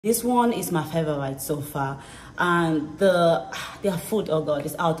This one is my favorite so far, and their food, oh god,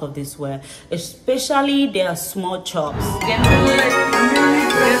 is out of this world, especially their small chops.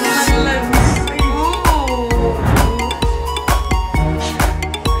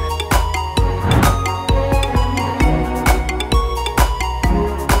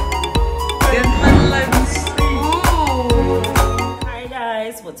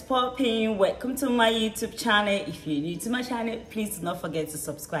 What's popping? Welcome to my YouTube channel. If you're new to my channel, please do not forget to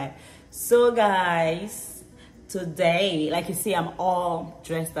subscribe. So guys, today, like you see, I'm all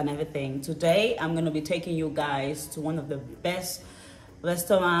dressed and everything. Today I'm gonna be taking you guys to one of the best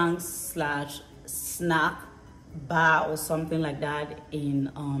restaurants slash snack bar or something like that in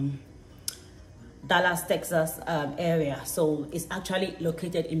Dallas, Texas area. So it's actually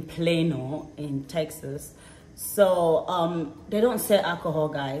located in Plano in Texas. So they don't sell alcohol,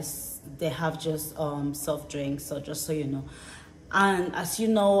 guys. They have just soft drinks, so just so you know. And as you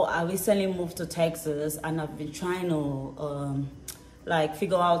know, I recently moved to Texas, and I've been trying to like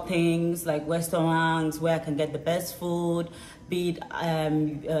figure out things like restaurants where I can get the best food, be it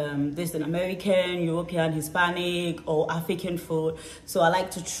this an American, European, Hispanic, or African food. So I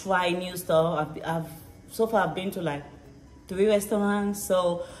like to try new stuff. So far I've been to like 3 restaurants.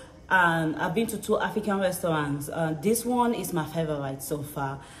 So I've been to 2 African restaurants. This one is my favorite so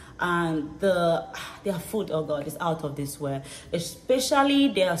far, and their food, oh god, is out of this world, especially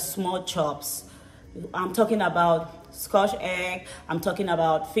their small chops. I'm talking about Scotch egg, I'm talking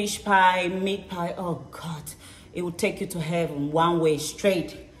about fish pie, meat pie. Oh god, it will take you to heaven one way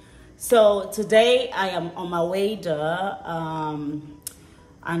straight. So today I am on my way there,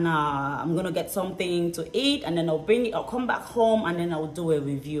 and I'm gonna get something to eat, and then I'll come back home, and then I'll do a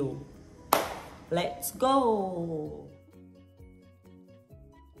review. Let's go.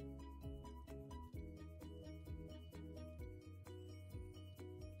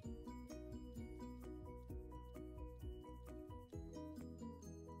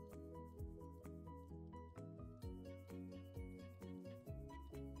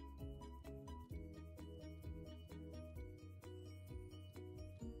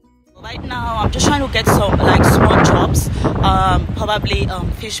 Right now, I'm just trying to get some like small chops, probably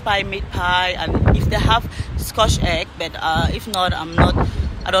fish pie, meat pie, and if they have Scotch egg. But if not,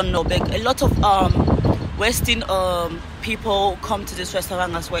 I don't know. But a lot of Western people come to this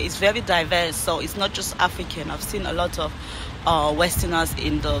restaurant as well. It's very diverse, so it's not just African. I've seen a lot of Westerners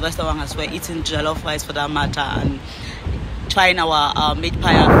in the restaurant as well, eating jollof rice for that matter, and trying our meat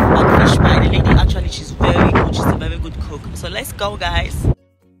pie and fish pie. The lady actually, she's very good. She's a very good cook. So let's go, guys.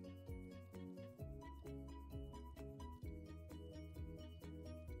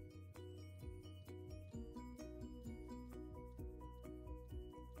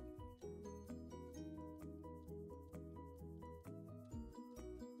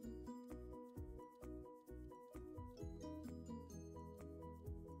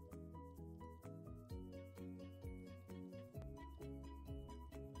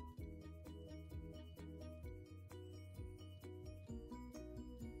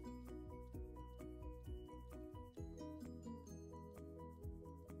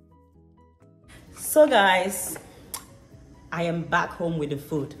 So guys, I am back home with the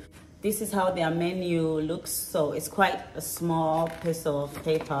food. This is how their menu looks. So it's quite a small piece of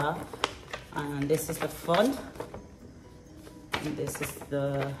paper, and this is the front, and this is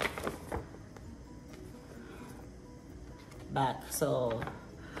the back. So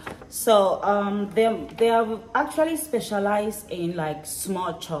they are actually specialized in like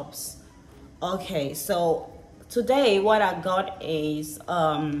small chops. Okay, so today what I got is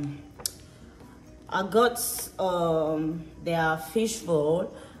I got their fish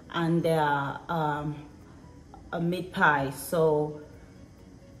roll and their a meat pie. So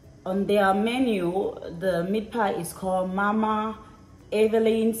on their menu, the meat pie is called Mama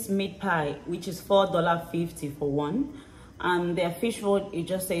Evelyn's meat pie, which is $4.50 for one, and their fish roll, it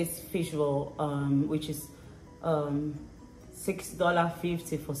just says fish roll, which is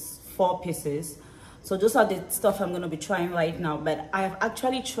 $6.50 for 4 pieces. So those are the stuff I'm going to be trying right now. But I have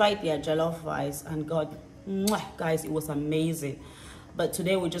actually tried their jollof rice, and god, guys, it was amazing. But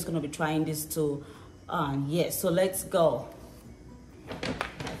today we're just going to be trying this too. Yeah, so let's go.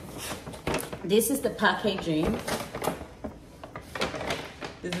 This is the packaging.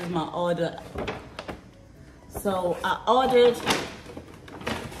 This is my order. So I ordered,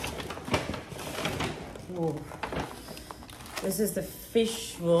 this is the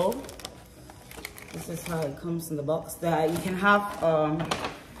fish roll. This is how it comes in the box. There you can have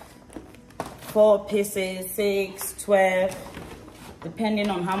 4 pieces, 6, 12, depending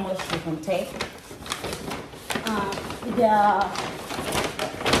on how much you can take.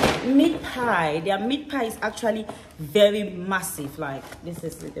 meat pie, their meat pie is actually very massive. Like this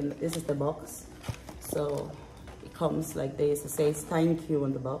is the box. So it comes like this. It says thank you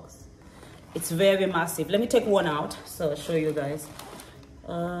on the box. It's very massive. Let me take one out so I'll show you guys.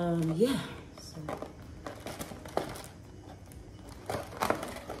 Yeah. So.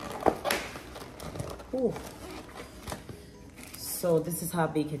 Ooh. So this is how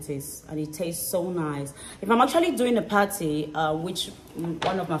big it is, and it tastes so nice. If I'm actually doing a party, which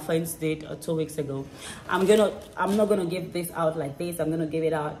one of my friends did 2 weeks ago, I'm not gonna give this out like this. I'm gonna give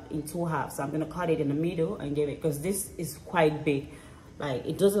it out in 2 halves. So I'm gonna cut it in the middle and give it, because this is quite big. Like,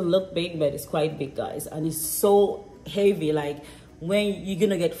 it doesn't look big, but it's quite big, guys, and it's so heavy. Like, when you're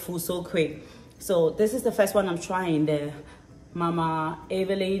gonna get full so quick. So this is the first one I'm trying, the Mama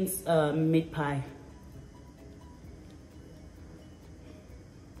Evelyn's meat pie.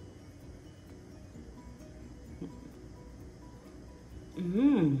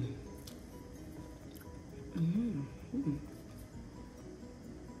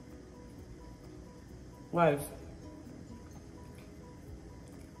 Right.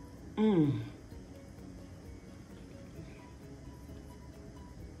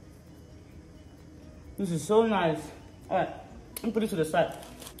 This is so nice. All right, let me put it to the side.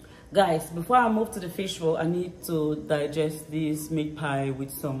 Guys, before I move to the fish roll, I need to digest this meat pie with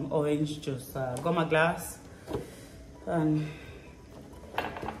some orange juice. Got my glass and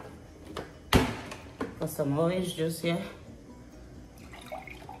got some orange juice here.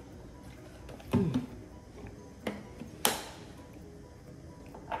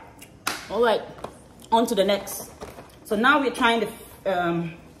 All right, on to the next. So now we're trying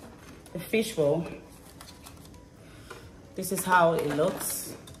the fish roll. This is how it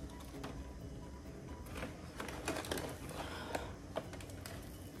looks.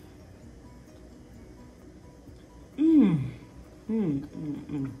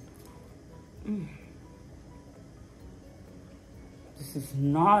 This is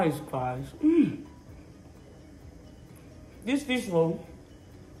nice, guys. This fish roll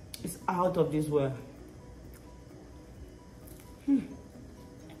is out of this world.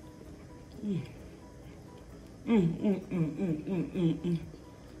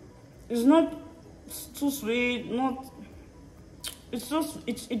 It's not too sweet, not. It's just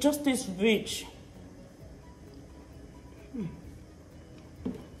it just tastes rich.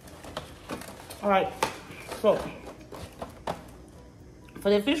 All right, so for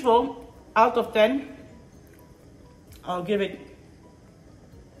the fish roll, out of 10, I'll give it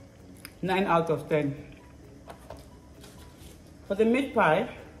 9 out of 10. For the meat pie,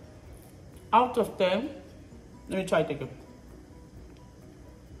 out of 10, let me try to take it.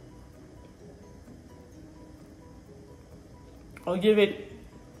 I'll give it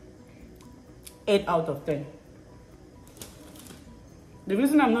 8 out of 10. The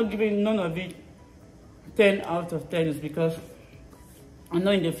reason I'm not giving none of it 10 out of 10 is because I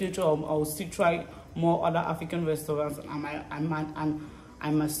know in the future I'll still try more other African restaurants, and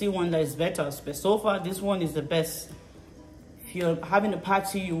I might see one that is better. But so far, this one is the best. If you're having a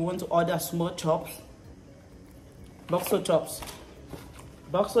party, you want to order small chops, boxer chops.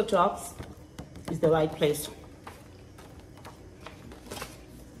 Boxer chops is the right place.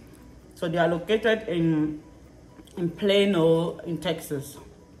 So they are located in Plano, in Texas.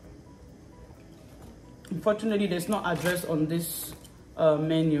 Unfortunately, there's no address on this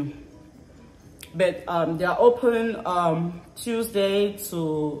menu. But they are open Tuesday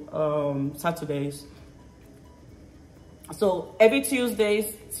to Saturdays. So every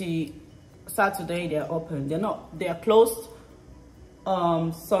Tuesdays to Saturday they are open. They are closed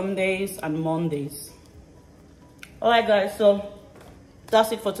Sundays and Mondays. Alright guys, so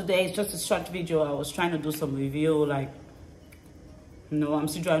that's it for today. It's just a short video. I was trying to do some review, like, you know, I'm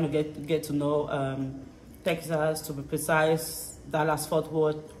still trying to get to know Texas, to be precise, Dallas-Fort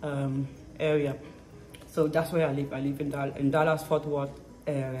Worth area. So that's where I live. I live in Dallas-Fort Worth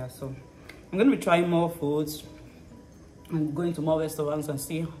area. So I'm going to be trying more foods and going to more restaurants and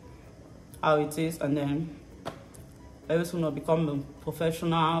see how it is, and then very soon I'll become a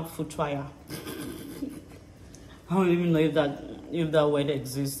professional food trier. I don't even know if that word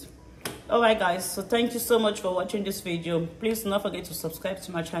exists. Alright guys, so thank you so much for watching this video. Please do not forget to subscribe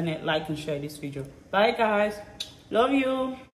to my channel, like and share this video. Bye guys, love you.